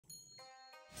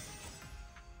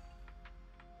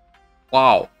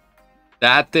Wow.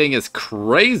 That thing is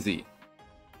crazy.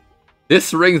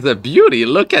 This ring's a beauty.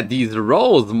 Look at these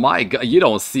rolls. My god, you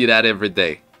don't see that every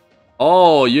day.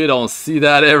 Oh, you don't see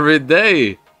that every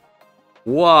day.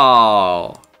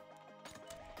 Wow.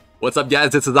 What's up,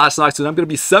 guys? This is Astranox, and I'm going to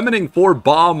be summoning for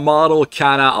bomb model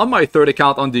Kanna on my third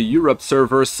account on the Europe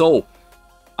server. So,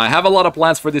 I have a lot of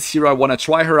plans for this hero. I want to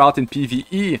try her out in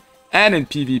PvE and in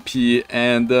PvP.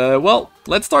 And, well,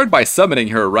 let's start by summoning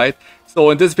her, right? So,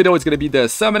 in this video, it's going to be the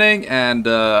summoning, and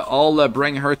I'll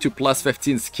bring her to plus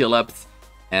 15 skill ups.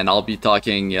 And I'll be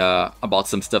talking about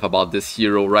some stuff about this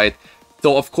hero, right?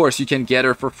 So, of course, you can get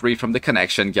her for free from the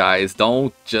connection, guys.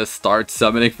 Don't just start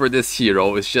summoning for this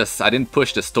hero. It's just, I didn't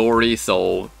push the story,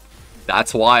 so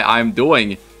that's why I'm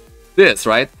doing this,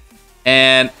 right?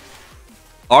 And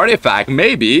artifact,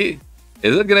 maybe.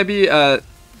 Is it going to be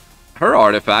her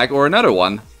artifact or another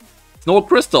one? Snow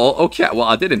Crystal. Okay, well,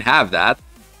 I didn't have that.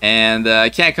 And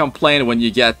I can't complain when you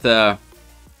get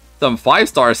some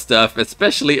 5-star stuff,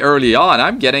 especially early on.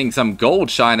 I'm getting some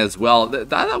gold shine as well.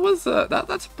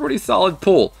 That's a pretty solid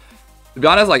pull. To be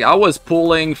honest, like I was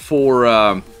pulling for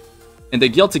in the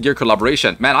Guilty Gear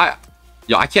collaboration. Man,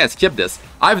 I can't skip this.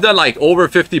 I've done like over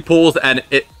 50 pulls, and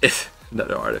it's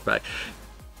another artifact.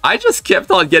 I just kept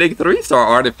on getting 3-star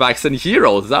artifacts and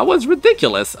heroes. That was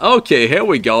ridiculous. Okay, here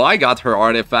we go. I got her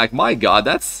artifact. My god,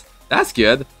 that's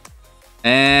good.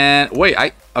 And wait,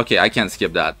 okay, I can't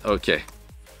skip that. Okay.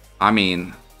 I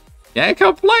mean, can't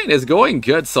complain. It's going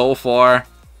good so far.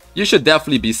 You should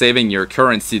definitely be saving your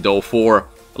currency, though, for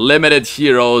limited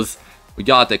heroes. We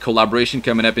got the collaboration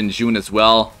coming up in June as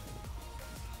well.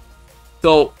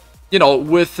 So, you know,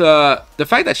 with the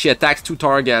fact that she attacks 2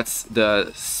 targets,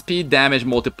 the speed damage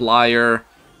multiplier,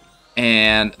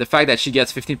 and the fact that she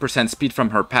gets 15% speed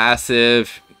from her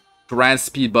passive, grand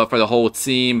speed buff for the whole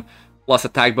team, plus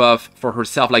attack buff for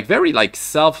herself, like very like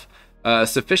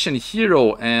sufficient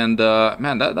hero. And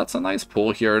man, that's a nice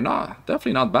pull here.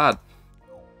 Definitely not bad.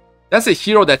 That's a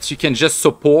hero that you can just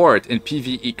support in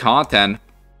PvE content.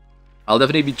 I'll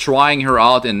definitely be trying her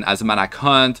out in Asmanac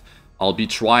Hunt. I'll be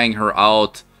trying her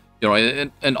out, you know,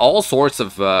 in all sorts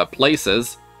of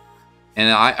places.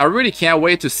 And I really can't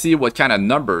wait to see what kind of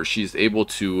numbers she's able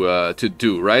to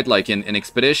do, right? Like in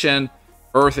Expedition,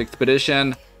 Earth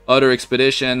Expedition, other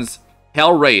expeditions,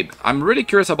 Hell Raid. I'm really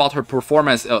curious about her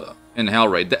performance in Hell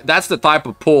Raid. That's the type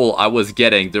of pull I was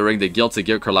getting during the Guilty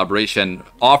Gear collaboration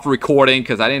off recording,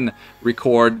 because I didn't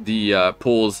record the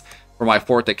pulls for my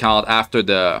 4th account after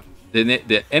the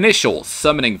initial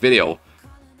summoning video.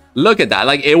 Look at that.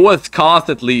 Like, it was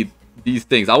constantly these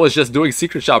things. I was just doing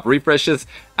secret shop refreshes.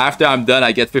 After I'm done,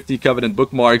 I get 50 Covenant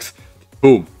Bookmarks.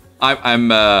 Boom.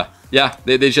 Yeah,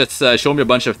 they just show me a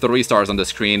bunch of 3-stars on the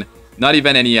screen. Not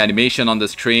even any animation on the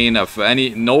screen of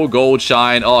no gold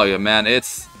shine. Oh yeah, man,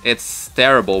 it's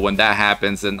terrible when that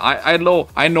happens, and I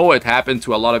know it happened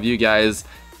to a lot of you guys.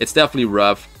 It's definitely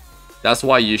rough. That's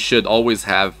why you should always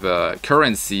have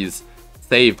currencies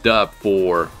saved up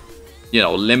for, you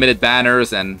know, limited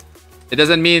banners. And it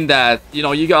doesn't mean that, you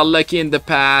know, you got lucky in the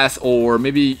past, or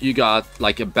maybe you got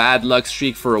like a bad luck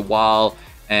streak for a while,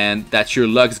 and that your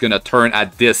luck's gonna turn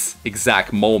at this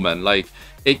exact moment. Like,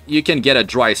 you can get a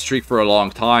dry streak for a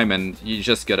long time, and you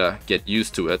just gotta get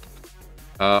used to it.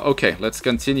 Okay, let's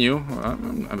continue.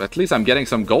 At least I'm getting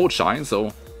some gold shine,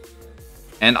 so...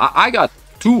 And I got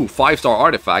 2 5-star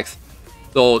artifacts.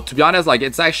 So, to be honest, like,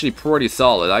 it's actually pretty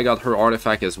solid. I got her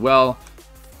artifact as well.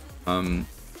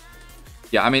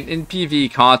 Yeah, I mean, in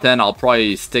PvE content, I'll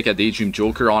probably stick a Daydream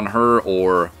Joker on her,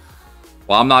 or...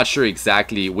 Well, I'm not sure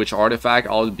exactly which artifact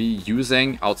I'll be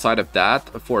using outside of that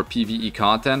for PvE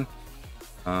content.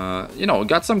 You know,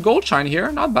 got some gold shine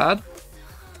here, not bad.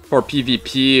 For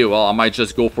PvP, well, I might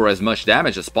just go for as much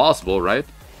damage as possible, right?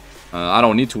 I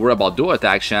don't need to worry about dual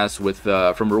attack chance with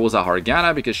from Rosa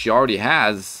Hargana, because she already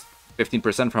has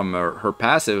 15% from her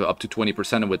passive, up to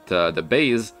 20% with the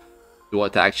base dual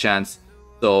attack chance.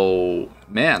 So,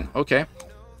 man, okay.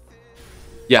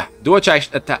 Yeah, dual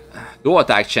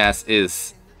attack chance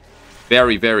is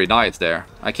very, very nice there.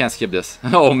 I can't skip this.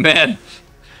 Oh, man.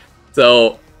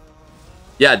 So...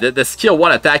 yeah, the skill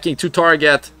 1 attacking 2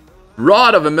 target,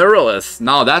 Rod of Amaryllis.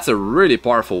 Now that's a really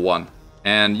powerful one,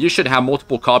 and you should have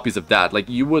multiple copies of that. Like,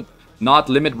 you would not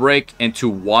limit break into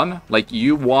 1. Like,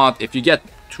 you want, if you get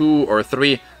 2 or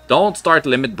 3, don't start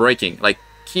limit breaking. Like,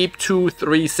 keep 2,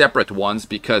 3 separate ones,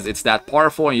 because it's that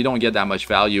powerful, and you don't get that much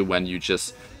value when you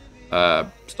just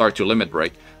start to limit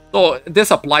break. So this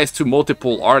applies to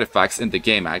multiple artifacts in the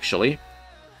game, actually.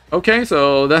 Okay,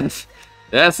 so that's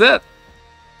it.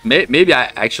 Maybe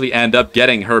I actually end up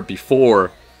getting her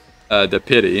before the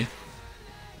pity.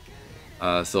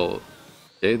 So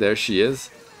Okay, there she is.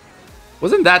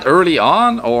 Wasn't that early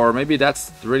on? Or maybe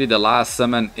that's really the last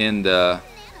summon in the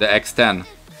X10.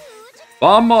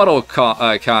 Bomb model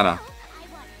Kanna.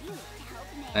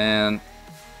 And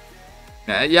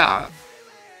yeah,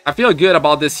 I feel good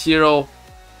about this hero.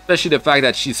 Especially the fact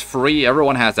that she's free.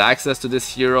 Everyone has access to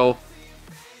this hero.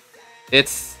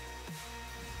 It's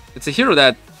a hero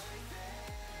that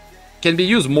can be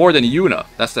used more than Yuna.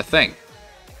 That's the thing.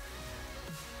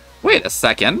 Wait a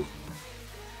second.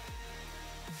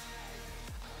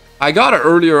 I got her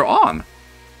earlier on.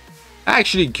 I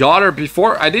actually got her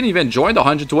before. I didn't even join the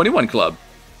 121 club.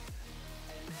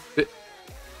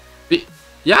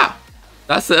 Yeah,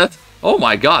 that's it. Oh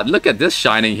my god, look at this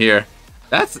shining here.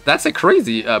 That's a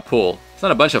crazy pull. It's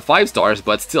not a bunch of 5 stars,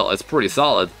 but still, it's pretty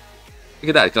solid. Look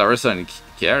at that, Clarissa and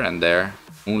Karen there.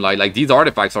 Moonlight, like these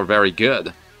artifacts are very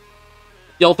good.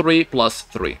 Skill 3 plus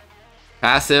 3.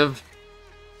 Passive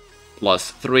plus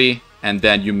 3. And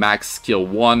then you max skill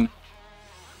 1.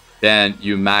 Then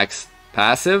you max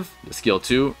passive, skill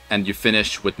 2. And you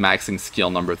finish with maxing skill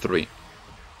number 3.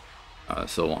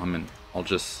 So, I mean, I'll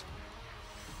just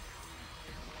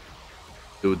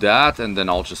do that. And then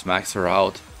I'll just max her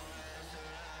out.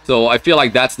 So I feel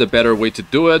like that's the better way to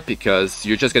do it, because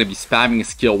you're just going to be spamming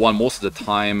skill 1 most of the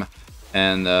time.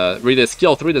 And really, the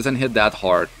skill 3 doesn't hit that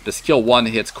hard. The skill 1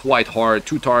 hits quite hard,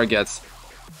 2 targets.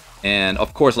 And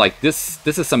of course, like this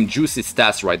is some juicy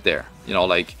stats right there. You know,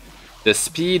 like the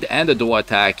speed and the dual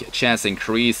attack chance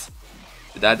increase.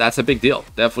 That's a big deal.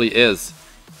 Definitely is.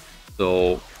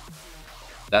 So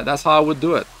that's how I would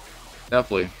do it.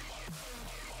 Definitely.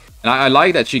 And I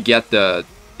like that you get the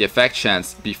effect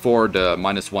chance before the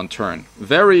 -1 turn.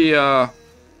 Very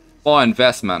small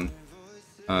investment.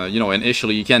 You know,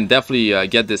 initially you can definitely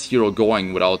get this hero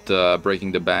going without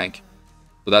breaking the bank.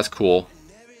 So that's cool.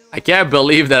 I can't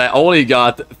believe that I only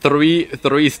got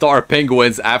 3-star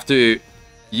penguins after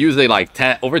using like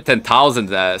over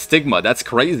 10,000 stigma. That's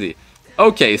crazy.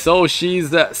 Okay, so she's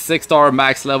 6-star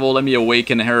max level. Let me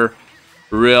awaken her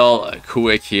real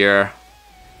quick here.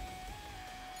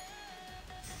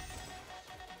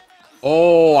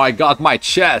 Oh, I got my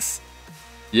chest.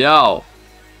 Yo,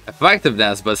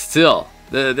 effectiveness, but still,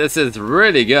 this is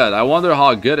really good. I wonder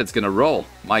how good it's gonna roll.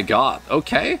 My god,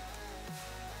 okay.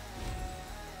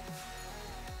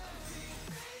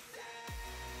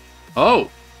 Oh,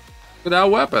 look at that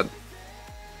weapon.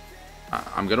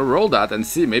 I'm gonna roll that and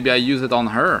see. Maybe I use it on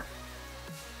her.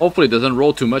 Hopefully it doesn't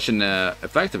roll too much in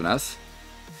effectiveness.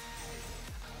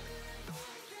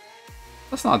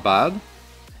 That's not bad.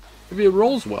 Maybe it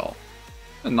rolls well.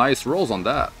 Nice rolls on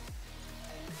that.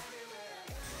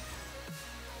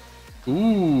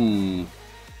 Ooh.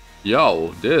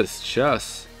 Yo, this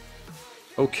chest.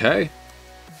 Okay.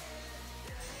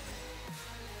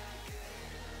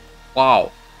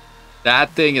 Wow.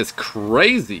 That thing is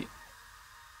crazy.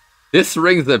 This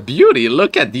ring's a beauty.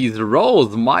 Look at these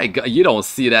rolls. My god, you don't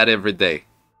see that every day.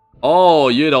 Oh,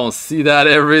 you don't see that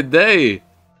every day.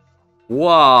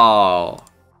 Wow.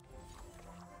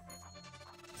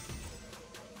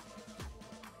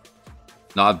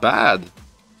 Not bad.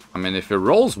 I mean, if it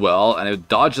rolls well and it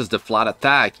dodges the flat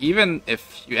attack, even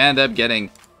if you end up getting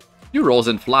few rolls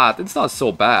in flat, it's not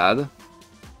so bad.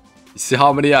 You see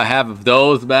how many I have of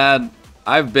those, man?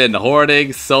 I've been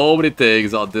hoarding so many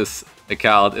things on this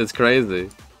account. It's crazy.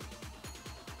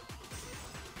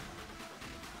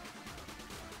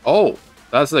 Oh,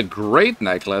 that's a great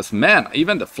necklace. Man,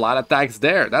 even the flat attack's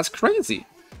there. That's crazy.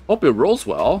 Hope it rolls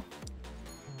well.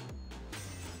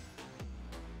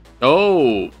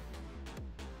 Oh,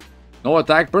 no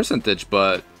attack percentage,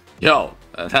 but yo,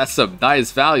 that's some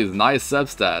nice values, nice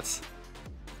substats.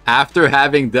 After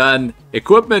having done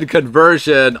equipment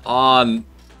conversion on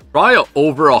probably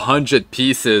over 100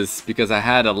 pieces, because I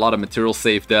had a lot of material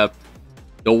saved up,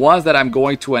 the ones that I'm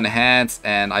going to enhance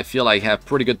and I feel like have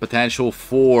pretty good potential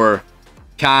for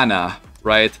Kanna,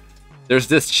 right? There's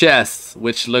this chest,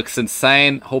 which looks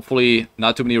insane. Hopefully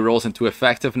not too many rolls into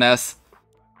effectiveness.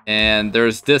 And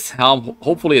there's this helm.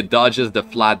 Hopefully it dodges the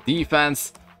flat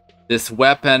defense. This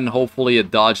weapon, hopefully it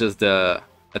dodges the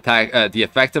attack, the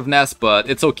effectiveness, but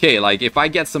it's okay. Like, if I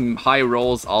get some high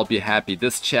rolls, I'll be happy.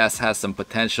 This chest has some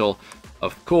potential,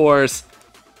 of course.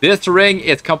 This ring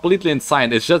is completely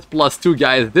insane. It's just +2,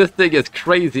 guys. This thing is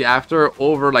crazy after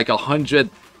over like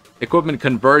 100 equipment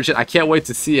conversion. I can't wait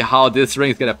to see how this ring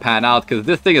is gonna pan out, because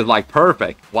this thing is like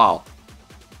perfect. Wow.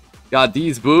 Got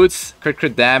these boots,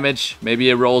 crit damage, maybe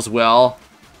it rolls well.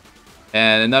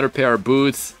 And another pair of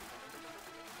boots.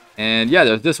 And yeah,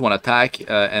 there's this one, attack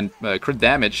and crit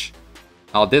damage.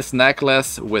 Now this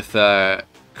necklace with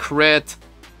crit,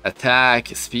 attack,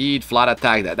 speed, flat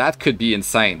attack, that could be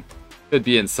insane. Could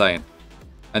be insane.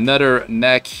 Another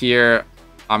neck here.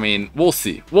 I mean, we'll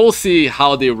see. We'll see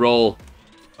how they roll.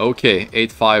 Okay,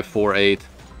 8548.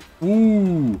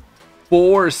 Ooh,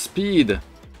 4 speed.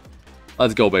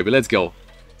 Let's go, baby. Let's go.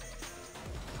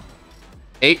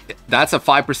 8. That's a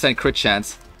 5% crit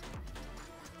chance.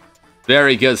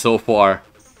 Very good so far.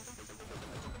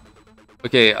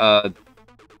 Okay,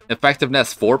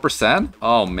 effectiveness 4%.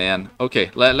 Oh man. Okay,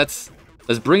 let's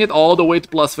bring it all the way to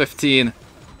plus 15,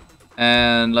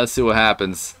 and let's see what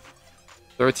happens.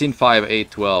 13, 5,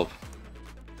 8, 12.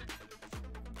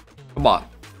 Come on.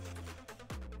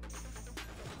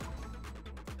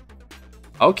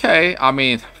 Okay, I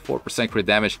mean 4% crit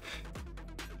damage.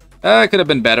 Could have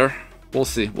been better. We'll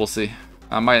see. We'll see.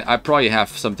 I probably have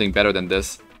something better than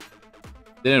this.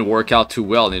 Didn't work out too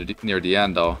well near the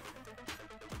end though.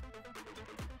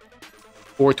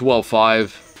 4, 12,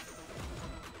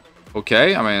 5.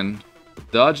 Okay, I mean,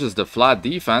 dodges the flat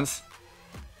defense.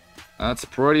 That's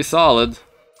pretty solid.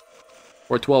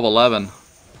 4, 12, 11.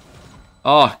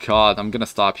 Oh god, I'm gonna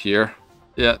stop here.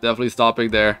 Yeah, definitely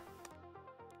stopping there.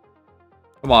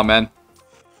 Come on, man.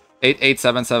 8, 8,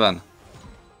 7, 7.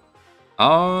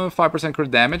 5%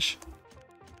 crit damage.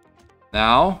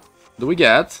 Now, do we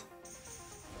get?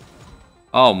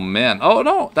 Oh man. Oh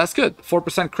no, that's good.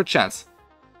 4% crit chance.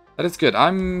 That is good.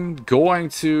 I'm going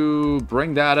to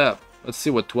bring that up. Let's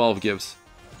see what 12 gives.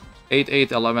 8,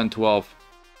 8, 11, 12.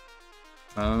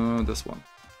 This one.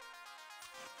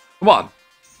 Come on.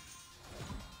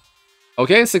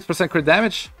 Okay, 6% crit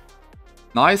damage.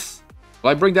 Nice.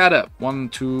 Will I bring that up? 1,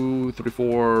 2, 3,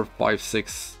 4, 5,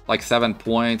 6. Like 7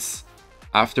 points.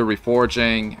 After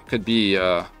reforging. Could be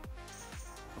a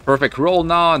perfect roll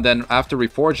now. And then after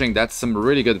reforging, that's some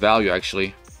really good value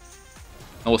actually.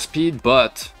 No speed,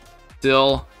 but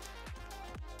still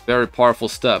very powerful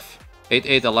stuff. 8,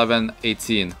 8, 11,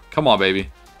 18. Come on, baby.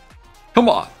 Come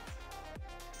on.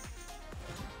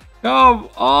 Come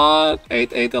on.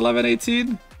 8, 8, 11,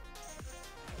 18.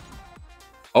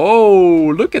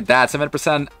 Oh, look at that.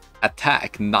 7%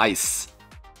 attack. Nice.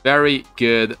 Very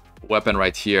good weapon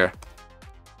right here.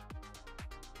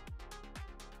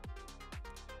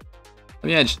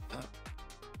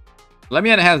 Let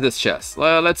me enhance this chest.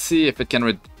 Let's see if it can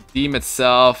redeem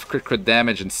itself. Crit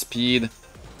damage and speed.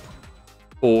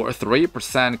 For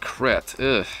 3% crit.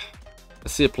 Ugh.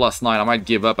 Let's see a +9. I might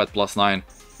give up at +9.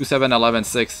 2, 7, 11,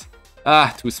 6.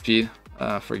 2 speed.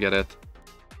 Forget it.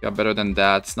 Got better than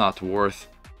that. It's not worth.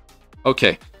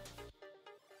 Okay.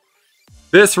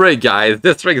 This rig, guys.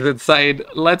 This rig is insane.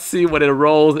 Let's see what it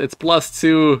rolls. It's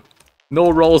 +2. No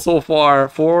roll so far.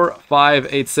 4, 5,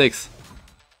 8, 6.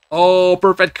 Oh,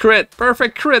 perfect crit.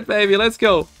 Perfect crit, baby. Let's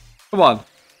go. Come on.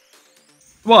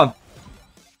 Come on.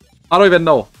 I don't even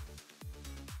know.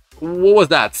 What was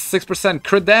that? 6%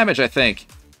 crit damage, I think.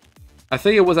 I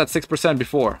think it was at 6%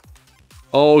 before.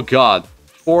 Oh, God.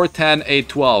 4, 10, 8,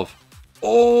 12.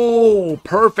 Oh,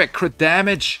 perfect crit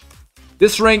damage.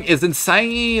 This ring is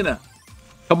insane.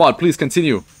 Come on, please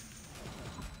continue.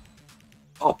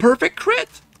 Oh, perfect crit.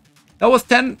 That was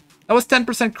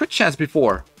 10% crit chance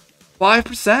before.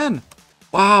 5%.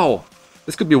 Wow.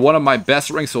 This could be one of my best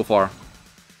rings so far.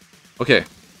 Okay.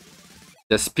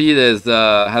 The speed is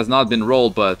has not been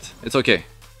rolled, but it's okay.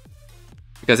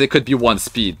 Because it could be 1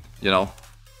 speed, you know.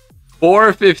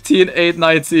 4, 15, 8,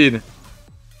 19.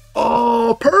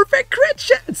 Oh, perfect crit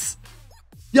chance.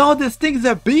 Yo, this thing's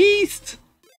a beast.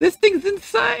 This thing's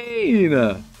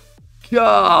insane.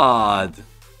 God.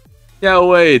 Can't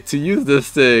wait to use this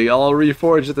thing. I'll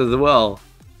reforge it as well.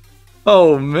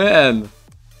 Oh, man.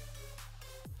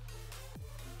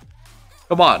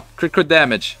 Come on. Crit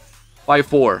damage. 5,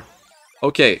 4.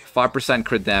 Okay, 5%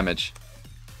 crit damage.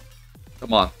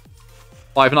 Come on.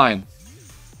 5, 9.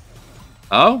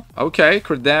 Oh, okay.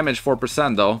 Crit damage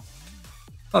 4% though.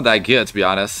 Not that good, to be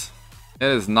honest. It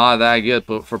is not that good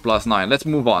for +9. Let's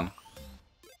move on.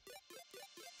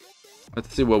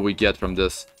 Let's see what we get from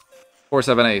this. 4,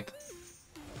 7, 8.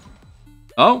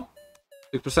 Oh,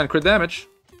 6% crit damage.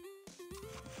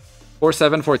 4,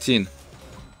 7, 14.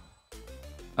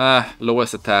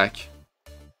 Lowest attack.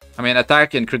 I mean,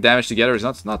 attack and crit damage together is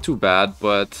not too bad,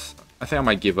 but I think I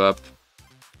might give up.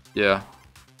 Yeah.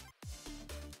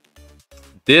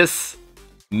 This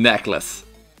necklace.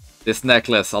 This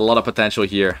necklace, a lot of potential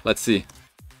here. Let's see.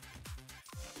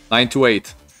 9 to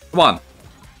 8. Come on.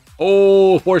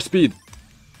 Oh, 4 speed.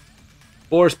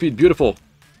 4 speed, beautiful.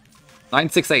 9,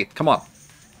 6, 8. Come on.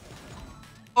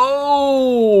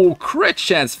 Oh, crit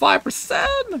chance,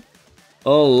 5%.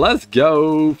 Oh, let's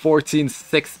go. 14,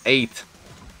 6, 8.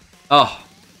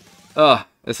 Oh,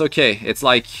 it's okay. It's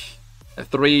like a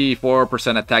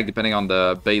 3-4% attack depending on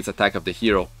the base attack of the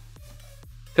hero.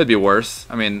 Could be worse.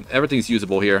 I mean, everything's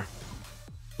usable here.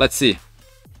 Let's see.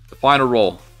 The final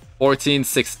roll. 14,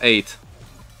 6, 8.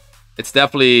 It's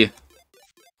definitely...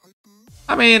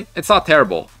 I mean, it's not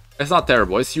terrible. It's not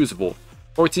terrible. It's usable.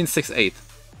 14, 6, 8.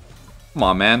 Come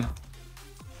on, man.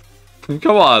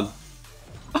 Come on.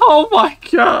 Oh my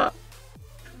god.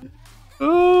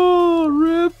 Oh,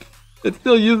 rip. It's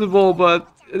still usable, but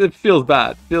it feels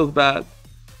bad. Feels bad.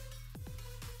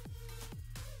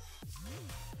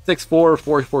 6, 4,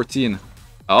 4, 14.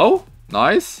 Oh,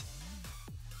 nice.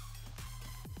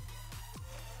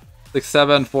 6,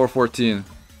 7, 4, 14.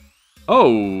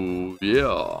 Oh,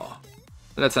 yeah.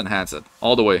 Let's enhance it.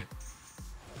 All the way.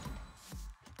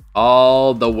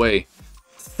 All the way.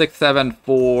 6, 7,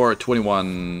 4,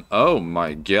 21. Oh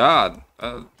my god.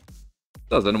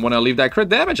 Doesn't want to leave that crit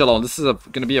damage alone. This is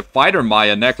going to be a Fighter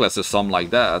Maya necklace or something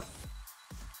like that.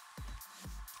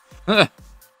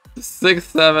 6,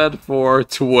 7, 4,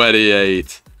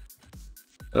 28.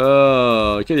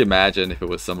 Oh, can you imagine if it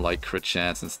was some like crit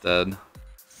chance instead?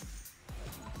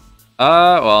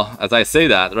 Well, as I say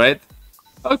that, right?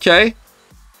 Okay.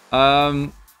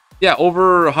 Yeah,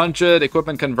 over 100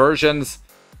 equipment conversions.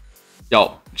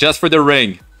 Yo, just for the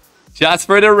ring. Just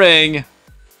for the ring.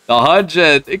 The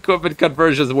 100 equipment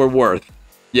conversions were worth.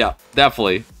 Yeah,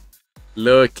 definitely.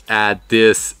 Look at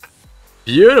this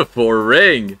beautiful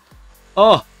ring.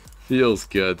 Oh, feels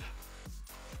good.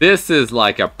 This is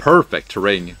like a perfect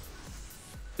ring.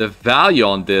 The value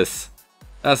on this,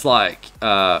 that's like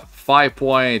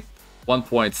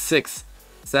 5.1.6,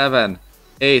 7,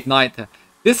 8, 9, 10.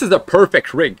 This is a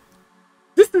perfect ring.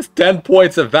 This is 10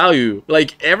 points of value.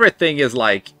 Like, everything is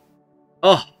like,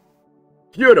 oh,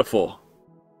 beautiful.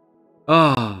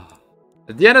 Oh.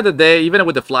 At the end of the day, even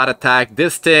with the flat attack,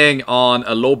 this thing on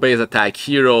a low base attack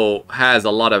hero has a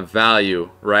lot of value,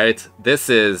 right? This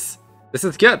is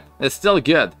good. It's still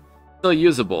good. Still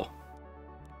usable.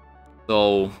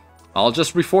 So, I'll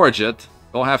just reforge it.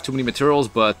 Don't have too many materials,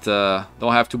 but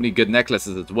don't have too many good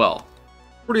necklaces as well.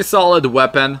 Pretty solid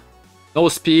weapon. No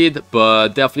speed, but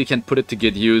definitely can put it to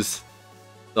good use.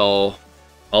 So,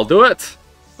 I'll do it.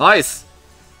 Nice.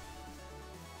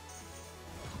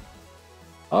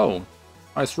 Oh,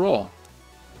 nice roll.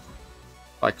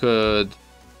 If I could,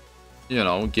 you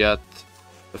know, get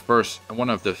the one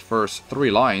of the first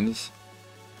 3 lines.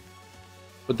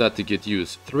 Put that to good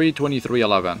use. 3, 23,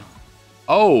 11.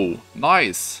 Oh,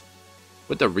 nice.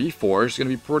 With the reforge, it's gonna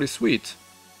be pretty sweet.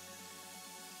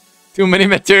 Too many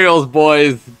materials,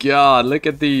 boys. God, look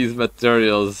at these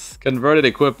materials. Converted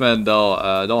equipment, though.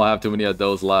 Don't have too many of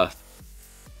those left.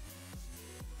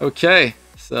 Okay,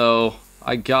 so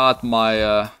I got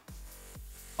my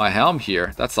my helm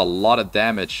here. That's a lot of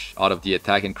damage out of the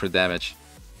attack and crit damage.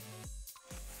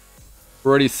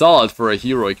 Pretty solid for a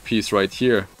heroic piece right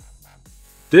here.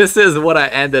 This is what I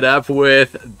ended up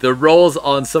with. The rolls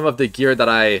on some of the gear that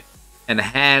I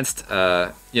enhanced,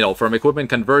 you know, from equipment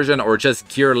conversion or just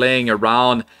gear laying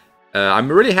around. I'm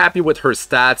really happy with her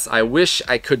stats. I wish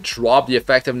I could drop the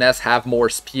effectiveness, have more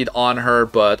speed on her,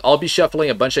 but I'll be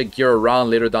shuffling a bunch of gear around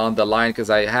later down the line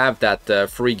because I have that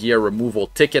free gear removal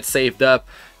ticket saved up.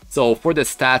 So for the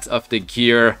stats of the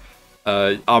gear,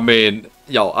 I mean,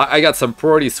 yo, I got some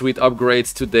pretty sweet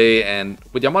upgrades today, and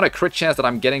with the amount of crit chance that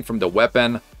I'm getting from the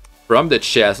weapon, from the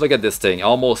chest, look at this thing,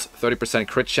 almost 30%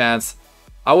 crit chance.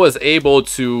 I was able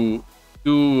to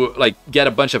get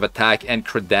a bunch of attack and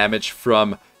crit damage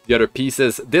from the other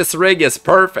pieces. This rig is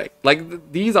perfect.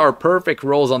 Like, these are perfect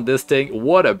rolls on this thing.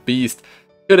 What a beast.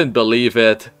 Couldn't believe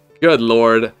it. Good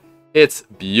lord. It's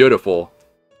beautiful.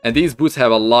 And these boots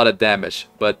have a lot of damage.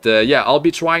 But yeah, I'll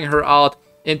be trying her out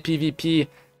in PvP.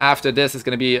 After this, it's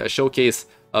going to be a showcase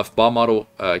of bomb model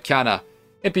Kanna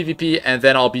in PvP, and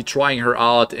then I'll be trying her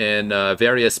out in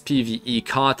various PvE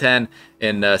content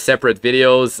in separate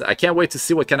videos. I can't wait to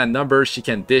see what kind of numbers she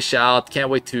can dish out. Can't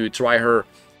wait to try her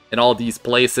in all these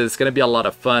places. It's gonna be a lot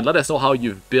of fun. Let us know how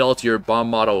you've built your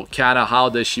bomb model Kanna. How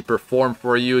does she perform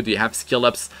for you? Do you have skill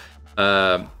ups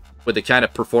with the kind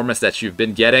of performance that you've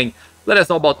been getting? Let us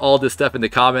know about all this stuff in the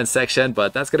comments section,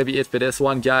 but that's going to be it for this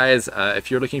one, guys.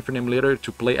 If you're looking for an emulator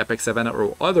to play Apex 7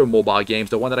 or other mobile games,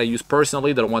 the one that I use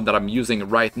personally, the one that I'm using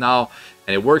right now,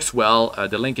 and it works well,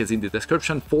 the link is in the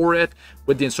description for it,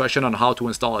 with the instruction on how to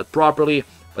install it properly.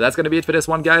 But that's going to be it for this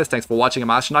one, guys. Thanks for watching. I'm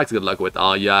Astranox. Good luck with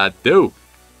all ya do.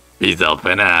 Peace out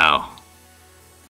for now.